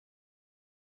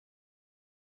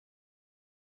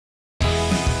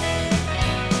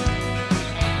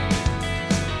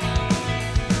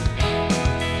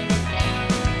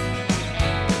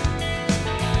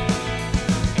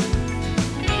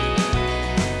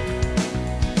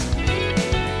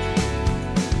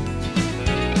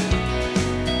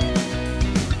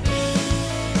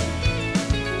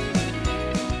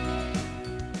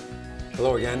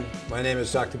My name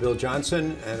is Dr. Bill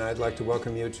Johnson, and I'd like to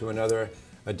welcome you to another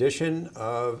edition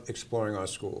of Exploring Our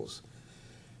Schools.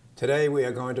 Today we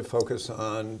are going to focus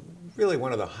on really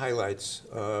one of the highlights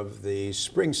of the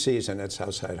spring season at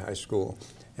Southside High School,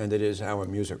 and it is our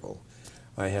musical.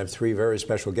 I have three very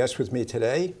special guests with me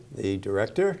today, the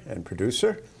director and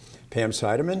producer, Pam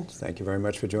Seidemann. Thank you very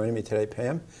much for joining me today,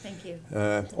 Pam. Thank you.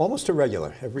 Almost a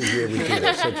regular. Every year we do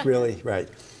this. It's really, right.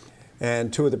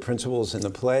 And two of the principals in the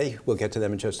play, we'll get to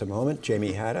them in just a moment,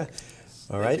 Jamie Hatter,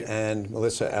 all right, and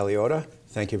Melissa Aliotta.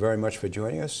 Thank you very much for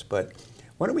joining us. But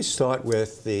why don't we start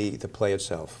with the play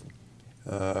itself?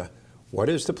 What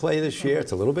is the play this year?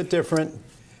 It's a little bit different,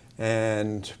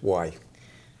 and why?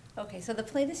 Okay, so the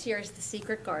play this year is The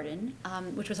Secret Garden,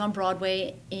 which was on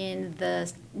Broadway in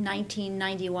the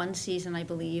 1991 season, I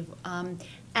believe.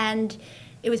 And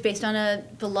it was based on a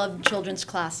beloved children's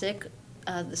classic.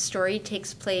 The story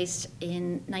takes place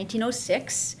in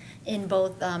 1906 in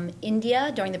both India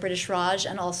during the British Raj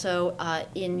and also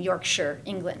in Yorkshire,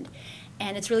 England.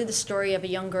 And it's really the story of a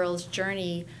young girl's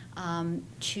journey from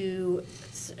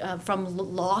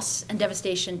loss and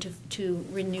devastation to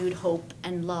renewed hope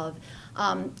and love.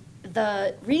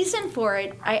 The reason for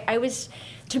it, I was,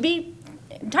 to be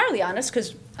entirely honest,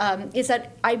 is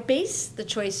that I base the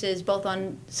choices both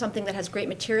on something that has great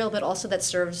material, but also that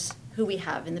serves who we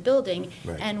have in the building.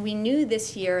 Right. And we knew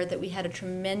this year that we had a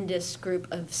tremendous group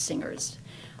of singers,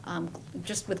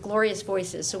 just with glorious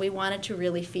voices, so we wanted to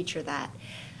really feature that.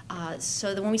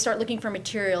 So that when we start looking for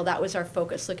material, that was our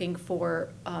focus, looking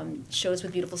for shows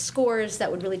with beautiful scores that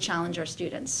would really challenge our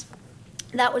students.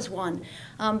 That was one.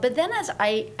 But then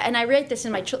I write this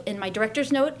in my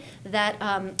director's note, that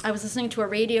I was listening to a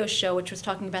radio show which was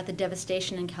talking about the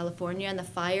devastation in California and the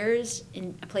fires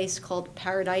in a place called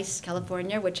Paradise,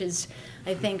 California, which is,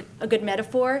 I think, a good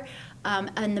metaphor.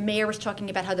 And the mayor was talking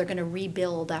about how they're going to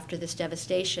rebuild after this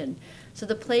devastation. So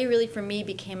the play really, for me,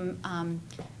 became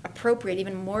appropriate,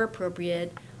 even more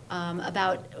appropriate,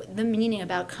 about the meaning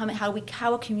about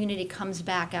how a community comes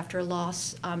back after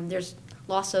loss. There's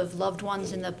loss of loved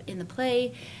ones in the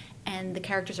play, and the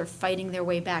characters are fighting their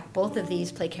way back. Both of these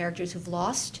play characters who've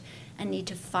lost and need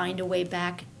to find a way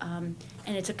back, and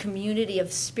it's a community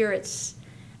of spirits,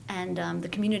 and the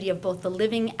community of both the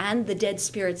living and the dead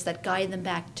spirits that guide them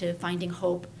back to finding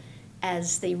hope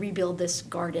as they rebuild this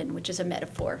garden, which is a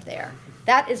metaphor there.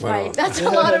 That is why, that's a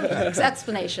lot of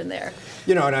explanation there.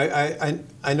 You know, and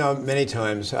I know many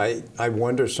times, I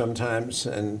wonder sometimes,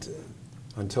 and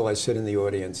until I sit in the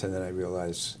audience, and then I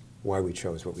realize why we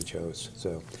chose what we chose.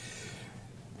 So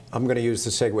I'm going to use the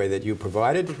segue that you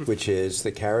provided, which is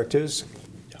the characters.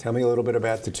 Tell me a little bit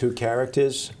about the two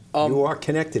characters. You are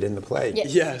connected in the play.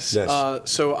 Yes.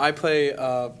 So I play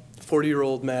a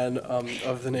 40-year-old man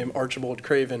of the name Archibald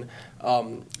Craven,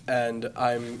 and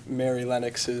I'm Mary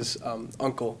Lennox's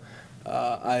uncle.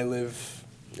 I live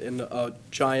in a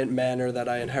giant manor that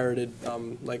I inherited,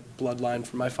 like bloodline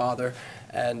from my father,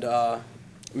 and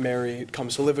Mary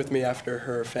comes to live with me after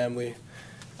her family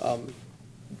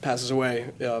passes away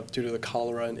due to the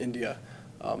cholera in India.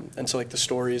 And so, like, the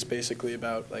story is basically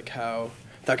about, like, how,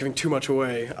 without giving too much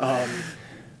away,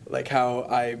 like, how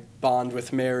I bond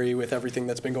with Mary with everything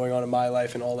that's been going on in my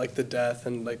life and all, like, the death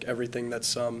and, like, everything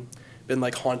that's been,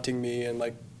 like, haunting me and,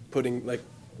 like, putting, like,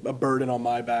 a burden on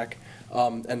my back.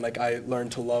 And, like, I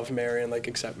learned to love Mary and, like,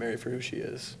 accept Mary for who she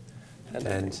is.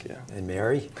 And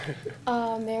Mary?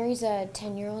 Mary's a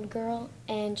 10-year-old girl,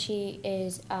 and she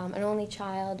is an only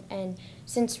child, and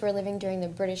since we're living during the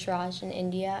British Raj in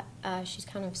India, she's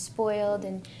kind of spoiled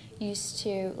and used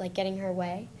to, like, getting her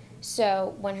way.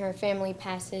 So when her family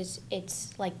passes,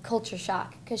 it's like culture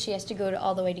shock, because she has to go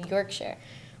all the way to Yorkshire,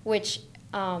 which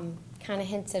kind of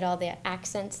hints at all the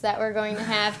accents that we're going to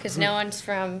have, because no one's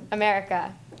from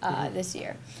America this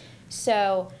year.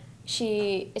 So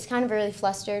she is kind of really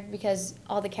flustered because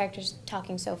all the characters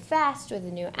talking so fast with the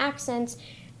new accents,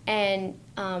 and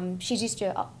she's used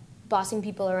to bossing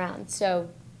people around. So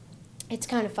it's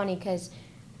kind of funny because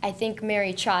I think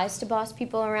Mary tries to boss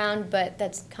people around, but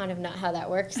that's kind of not how that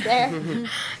works there.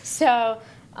 So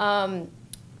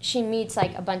she meets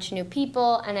like a bunch of new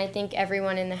people, and I think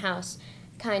everyone in the house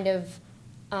kind of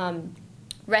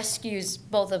rescues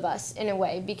both of us in a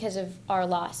way because of our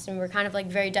loss, and we're kind of like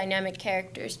very dynamic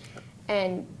characters,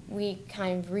 and we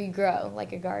kind of regrow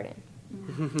like a garden.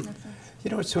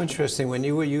 You know, it's so interesting when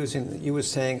you were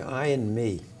saying I and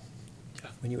me,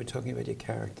 when you were talking about your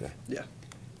character. Yeah.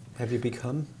 Have you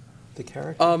become the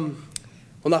character? Well,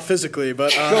 not physically,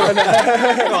 but no,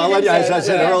 I'll let you, as I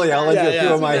said earlier, I'll let you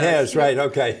throw my hairs, right?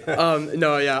 Okay.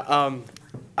 No, yeah.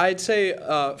 I'd say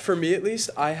for me at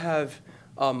least, I have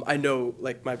I know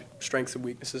like my strengths and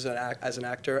weaknesses as an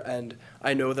actor, and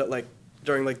I know that like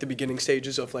during like the beginning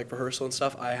stages of like rehearsal and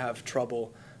stuff, I have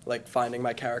trouble like finding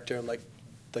my character and like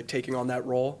taking on that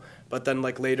role. But then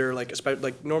like later, like especially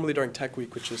like normally during Tech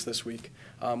Week, which is this week,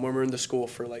 when we're in the school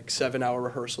for like 7-hour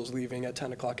rehearsals, leaving at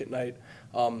 10 o'clock at night,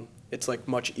 it's like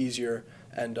much easier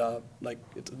and like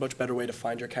it's a much better way to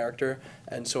find your character.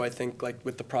 And so I think like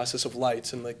with the process of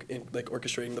lights and like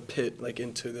orchestrating the pit like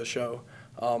into the show,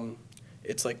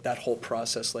 it's like that whole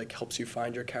process like helps you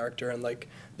find your character and like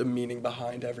the meaning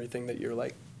behind everything that you're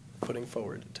like putting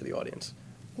forward to the audience.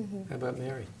 How about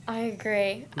Mary? I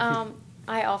agree.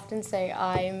 I often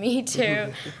say me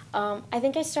too. I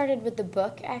think I started with the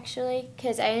book actually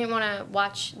because I didn't want to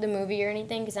watch the movie or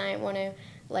anything because I didn't want to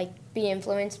like be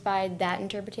influenced by that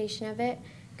interpretation of it.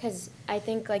 Because I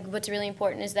think like what's really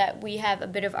important is that we have a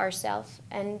bit of ourself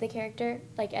and the character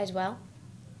like as well.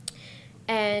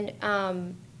 And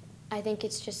I think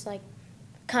it's just like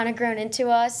kind of grown into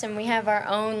us, and we have our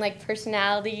own like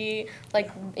personality like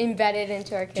embedded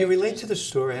into our character. Do you relate to the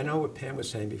story? I know what Pam was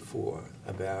saying before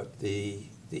about the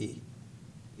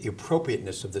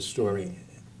appropriateness of the story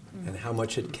and how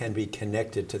much it can be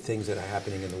connected to things that are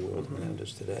happening in the world around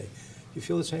us today. Do you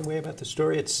feel the same way about the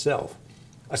story itself,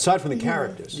 aside from the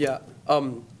characters? Yeah.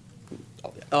 Okay,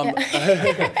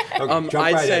 jump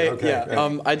right I'd say in. Okay,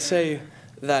 great. I'd say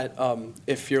that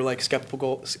if you're like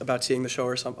skeptical about seeing the show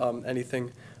or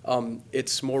anything,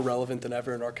 it's more relevant than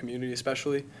ever in our community,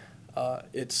 especially.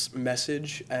 Its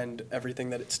message and everything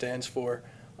that it stands for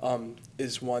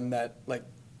is one that like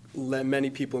many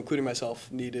people, including myself,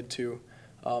 need to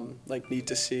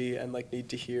see and like need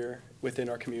to hear within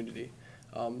our community.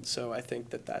 So I think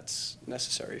that that's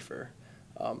necessary for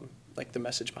like the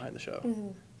message behind the show.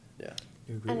 Yeah.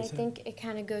 You agree And I with that? think it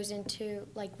kind of goes into,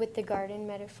 like, with the garden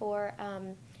metaphor,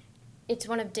 it's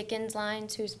one of Dickens'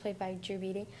 lines, who's played by Drew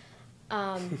Beatty.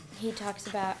 He talks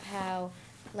about how,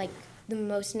 like, the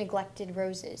most neglected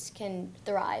roses can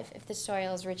thrive if the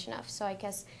soil is rich enough. So I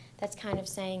guess that's kind of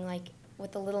saying, like,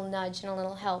 with a little nudge and a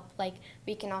little help, like,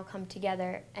 we can all come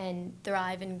together and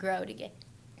thrive and grow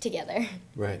together.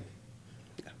 Right.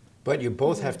 But you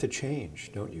both have to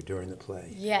change, don't you, during the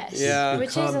play? Yes. Yeah. Which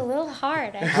is a little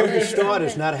hard, actually. How you start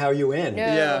is not how you end.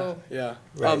 No. Yeah.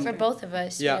 Right. For both of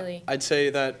us, Yeah, really. I'd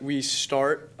say that we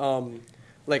start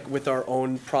like with our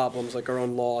own problems, like our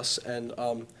own loss, and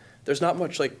there's not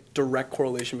much like direct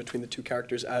correlation between the two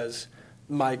characters, as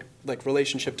my like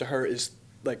relationship to her is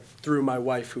like through my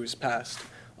wife who's passed.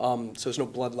 So there's no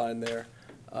bloodline there,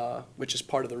 which is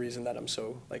part of the reason that I'm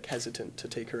so like hesitant to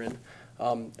take her in.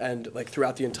 And like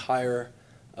throughout the entire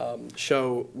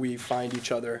show, we find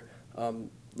each other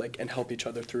like and help each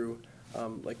other through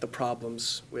like the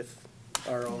problems with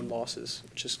our own losses,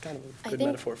 which is kind of a good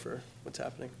metaphor for what's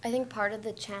happening. I think part of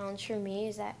the challenge for me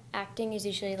is that acting is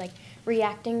usually like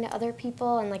reacting to other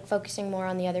people and like focusing more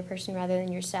on the other person rather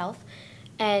than yourself.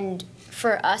 And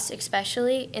for us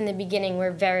especially, in the beginning,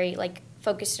 we're very like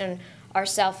focused on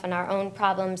ourselves and our own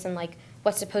problems and like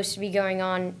what's supposed to be going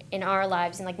on in our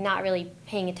lives and like not really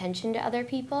paying attention to other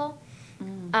people.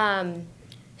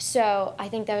 So I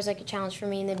think that was like a challenge for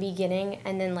me in the beginning,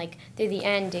 and then like through the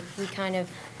end we kind of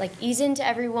like ease into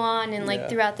everyone, and like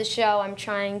throughout the show I'm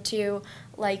trying to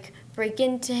like break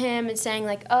into him and saying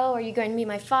like, oh, are you going to be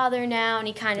my father now? And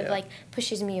he kind of like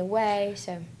pushes me away.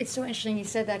 So It's so interesting you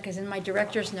said that, because in my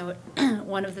director's note,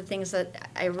 one of the things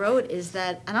that I wrote is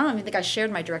that, and I don't even think I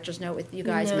shared my director's note with you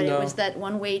guys, but it was that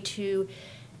one way to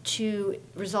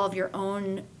resolve your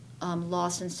own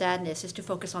loss and sadness is to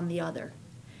focus on the other.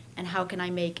 And how can I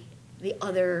make the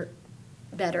other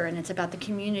better? And it's about the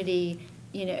community,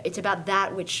 you know, it's about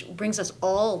that which brings us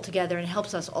all together and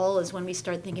helps us all, is when we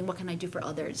start thinking, what can I do for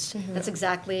others? That's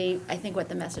exactly, I think, what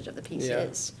the message of the piece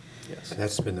is. Yes. And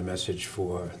that's been the message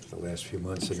for the last few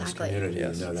months in this Exactly. community.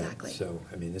 Yes. You know that. Exactly. So,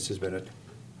 I mean, this has been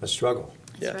a struggle,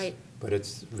 That's Yes. right. but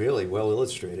it's really well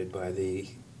illustrated by the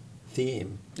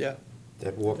theme Yeah.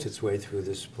 that walked its way through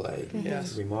this play.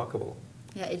 Yes. It's remarkable.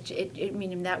 Yeah, I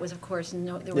mean, that was, of course, there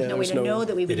was Yeah, no there way was to no- know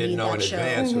that we You would didn't need know that in show.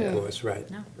 advance, of course, right?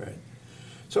 No. Right.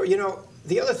 So, you know,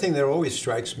 the other thing that always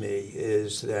strikes me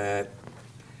is that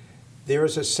there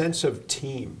is a sense of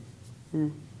team.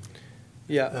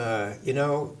 Yeah. You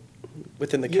know,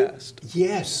 Within the you- cast.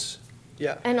 Yes.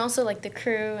 Yeah. and also like the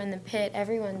crew and the pit,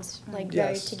 everyone's like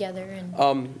very Yes. together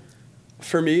and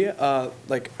For me,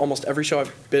 like almost every show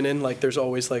I've been in, like there's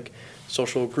always like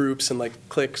social groups and like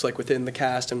cliques like within the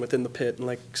cast and within the pit, and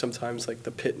like sometimes like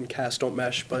the pit and cast don't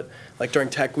mesh, but like during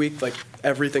Tech Week, like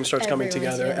everything starts coming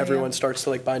Everyone's together. together, Everyone yeah. starts to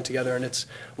like bind together, and it's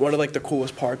one of like the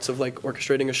coolest parts of like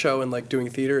orchestrating a show and like doing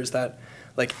theater is that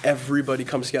like everybody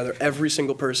comes together. Every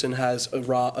single person has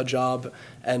a job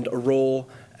and a role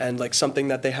and like something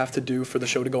that they have to do for the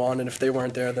show to go on. And if they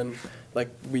weren't there, then like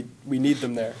we need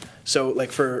them there. So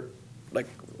like for like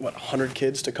what 100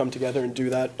 kids to come together and do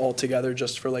that all together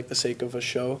just for like the sake of a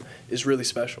show is really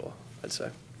special, I'd say.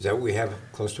 Is that what we have,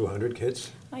 close to 100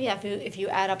 kids? Oh yeah, if you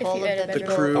add up If all you of add up the The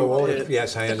everyone. crew. Oh, all it- of,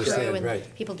 yes, I the crew understand, and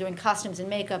right. people doing costumes and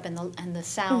makeup and the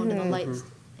sound and the lights,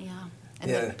 yeah, and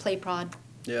Yeah. the play prod.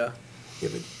 Yeah. Yeah,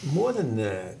 but more than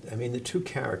that, I mean, the two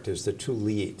characters, the two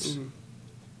leads,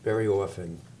 very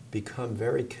often become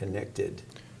very connected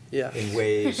Yeah. in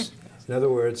ways. In other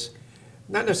words,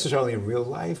 not necessarily in real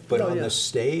life, but No, on yeah. the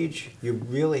stage, you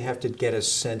really have to get a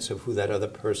sense of who that other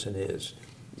person is.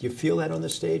 Do you feel that on the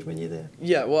stage when you're there?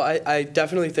 Yeah, well, I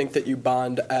definitely think that you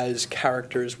bond as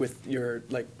characters with your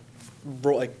like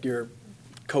role, like your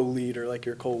co-lead or like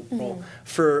your co-role.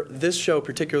 For this show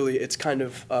particularly, it's kind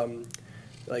of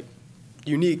like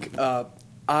unique.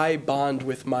 I bond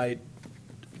with my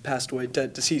passed away,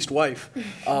 deceased wife,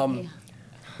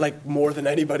 like more than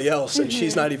anybody else, and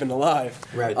she's not even alive.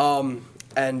 Right.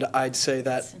 And I'd say that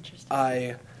That's interesting.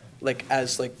 I, like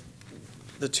as like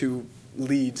the two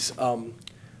leads,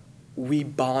 we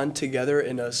bond together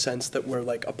in a sense that we're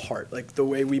like apart. Like the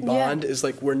way we bond is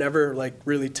like we're never like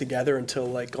really together until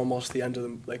like almost the end of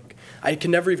the like I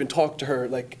can never even talk to her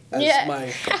like as Yeah.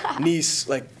 my niece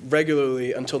like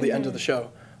regularly until the end of the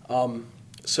show.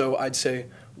 So I'd say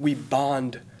we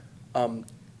bond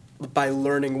by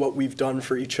learning what we've done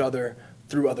for each other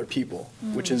through other people,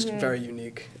 which is very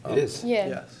unique. It is. Yeah,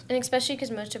 Yes. and especially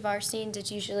because most of our scenes, it's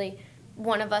usually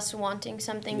one of us wanting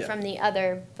something Yeah. from the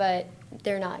other, but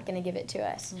they're not going to give it to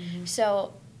us.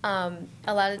 So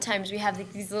a lot of times we have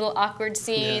like, these little awkward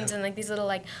scenes Yeah. and like these little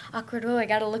like awkward, oh, I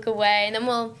got to look away, and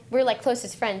then we're like close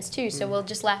as friends too, so we'll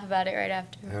just laugh about it right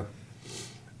after. Yeah.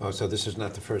 Oh, so this is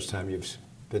not the first time you've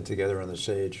been together on the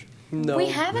stage. No. We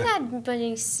haven't had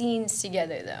many scenes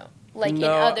together though, like in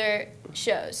No. other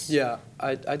shows. Yeah,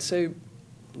 I'd say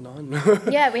none.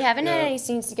 Yeah, we haven't had Yeah. any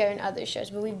scenes together in other shows,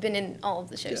 but we've been in all of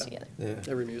the shows Yeah. together. Yeah.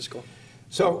 Every musical.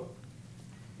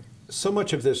 So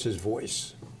much of this is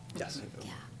voice. Yes.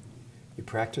 You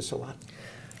practice a lot?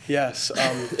 Yes.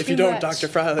 If Too you don't, much. Dr.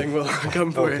 Frowling will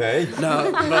come for Okay. you.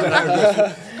 No,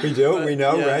 but, We do, we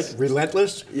know, Yes. right?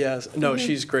 Relentless? yes. No,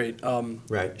 she's great.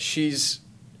 Right. She's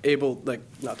able, like,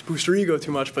 not to boost her ego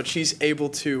too much, but she's able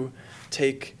to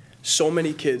take so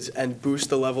many kids and boost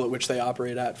the level at which they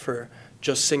operate at for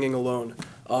just singing alone,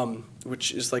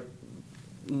 which is like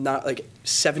not like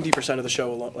 70% of the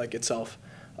show alone, like itself.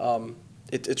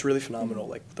 It's really phenomenal,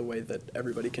 like the way that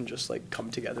everybody can just like come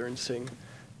together and sing.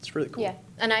 It's really cool. Yeah,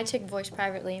 and I took voice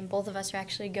privately, and both of us are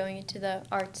actually going into the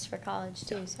arts for college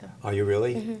too. So Are you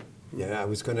really? Yeah, I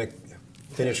was going to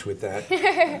finish with that.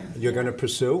 You're going to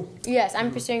pursue? yes,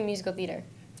 I'm pursuing musical theater.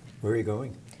 Where are you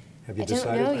going? Have you I don't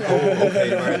decided? know yet. Oh,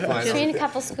 okay, all right, fine. Between a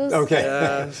couple schools. Okay.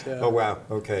 Yes, yeah. Oh, wow,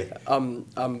 okay.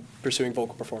 I'm pursuing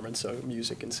vocal performance, so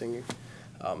music and singing.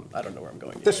 I don't know where I'm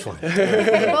going. That's fine. They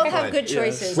both have Fine. good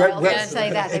choices. Well, I'll well-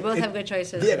 say that. They both have good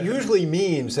choices. That usually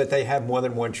means that they have more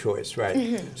than one choice,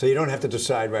 right? So you don't have to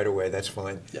decide right away, that's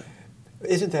fine. Yeah.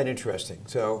 Isn't that interesting?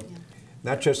 So,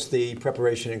 not just the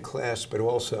preparation in class, but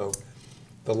also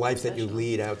the life that you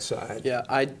lead outside. Yeah,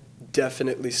 I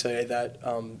definitely say that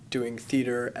doing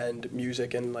theater and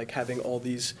music and like having all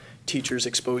these teachers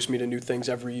expose me to new things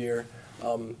every year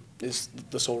is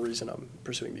the sole reason I'm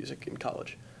pursuing music in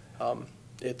college.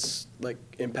 It's like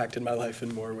impacted my life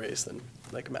in more ways than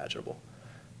like imaginable.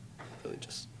 Really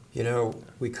just. You know,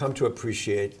 we come to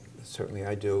appreciate, certainly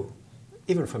I do,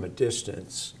 even from a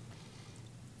distance,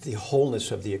 the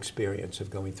wholeness of the experience of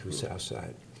going through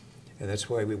Southside. And that's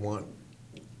why we want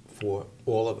for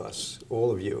all of us,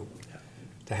 all of you,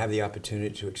 to have the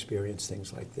opportunity to experience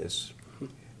things like this.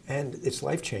 And it's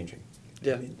life-changing.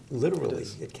 Yeah, I mean, literally, it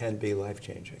is. it can be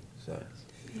life-changing. So,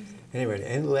 anyway,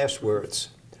 any last words?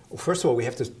 Well, first of all, we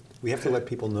have to let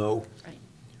people know Right.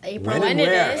 April when and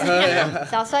where.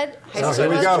 Southside High So School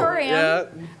here we go.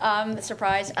 Auditorium.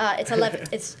 Surprise.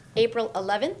 It's April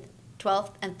 11th,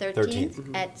 12th, and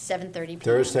 13th, at 7:30 p.m.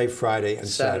 Thursday, Friday, and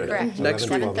Saturday. Saturday. Correct. Next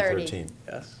 11, week. 12, and 7:30. 13.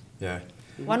 Yes. Yeah.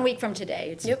 1 week from today.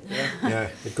 It's, Yep. Yeah,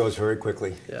 it goes very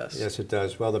quickly. Yes. Yes, it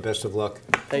does. Well, the best of luck.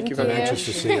 Thank you Thank very I'm you. much. anxious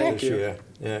to see it Thank this you. year.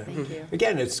 Yeah. Thank you.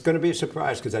 Again, it's going to be a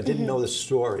surprise because I didn't know the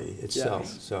story itself.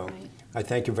 Right. So Right. I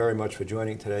thank you very much for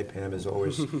joining today, Pam, as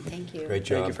always. Thank you. Great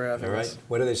job. you for having All right. us.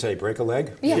 What do they say? Break a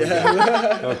leg?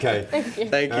 Yeah. Okay.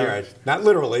 Thank you. All right. Not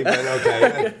literally, but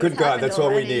okay. Good God, happened that's all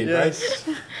we already. need, Yes.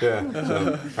 right? Yeah.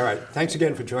 So, all right. Thanks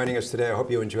again for joining us today. I hope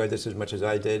you enjoyed this as much as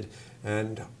I did,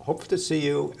 and hope to see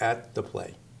you at the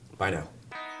play. Bye now.